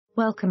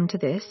Welcome to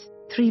this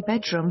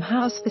 3-bedroom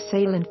house for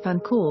sale in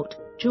Fancourt,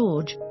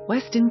 George,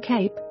 Western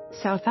Cape,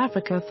 South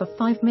Africa for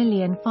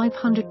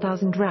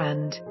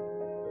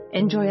R5,500,000.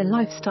 Enjoy a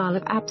lifestyle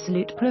of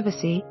absolute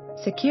privacy,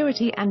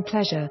 security and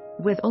pleasure,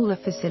 with all the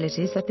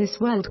facilities that this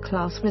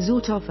world-class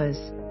resort offers.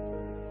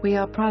 We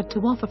are proud to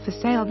offer for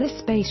sale this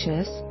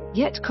spacious,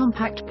 yet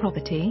compact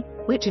property,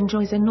 which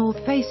enjoys a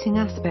north-facing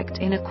aspect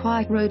in a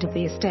quiet road of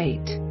the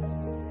estate.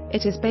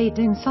 It is bathed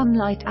in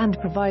sunlight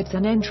and provides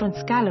an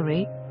entrance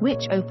gallery,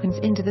 which opens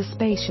into the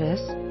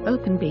spacious,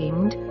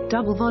 open-beamed,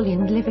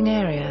 double-volumed living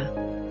area.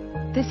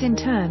 This in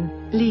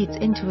turn leads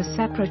into a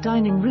separate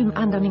dining room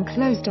and an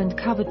enclosed and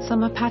covered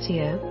summer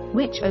patio,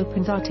 which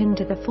opens out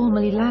into the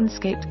formerly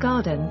landscaped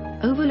garden,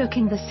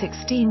 overlooking the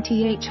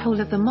 16th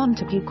hole of the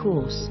Montague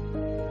course.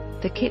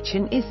 The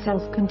kitchen is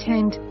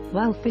self-contained,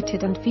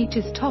 well-fitted and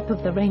features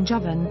top-of-the-range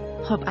oven,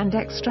 hob and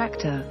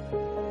extractor.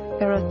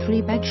 There are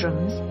 3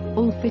 bedrooms,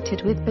 all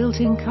fitted with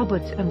built-in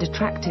cupboards and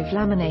attractive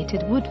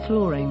laminated wood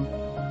flooring.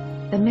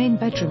 The main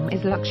bedroom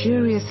is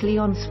luxuriously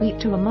ensuite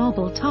to a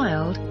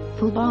marble-tiled,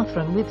 full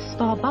bathroom with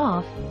spa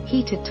bath,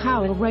 heated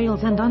towel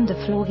rails and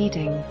underfloor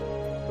heating.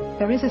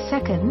 There is a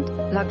second,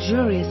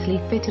 luxuriously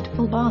fitted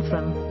full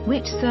bathroom,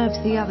 which serves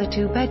the other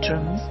 2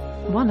 bedrooms,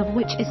 one of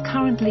which is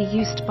currently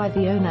used by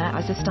the owner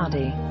as a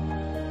study.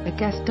 A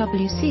guest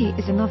WC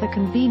is another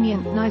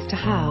convenient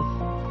nice-to-have.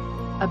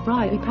 A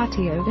bright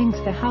patio links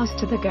the house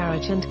to the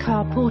garage and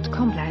carport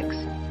complex,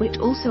 which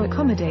also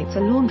accommodates a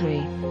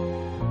laundry.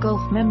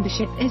 Golf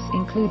membership is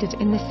included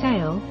in the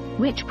sale,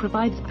 which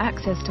provides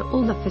access to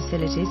all the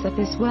facilities that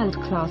this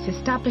world-class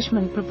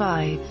establishment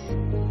provides.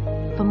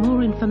 For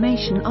more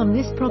information on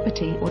this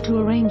property or to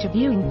arrange a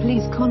viewing,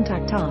 please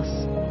contact us.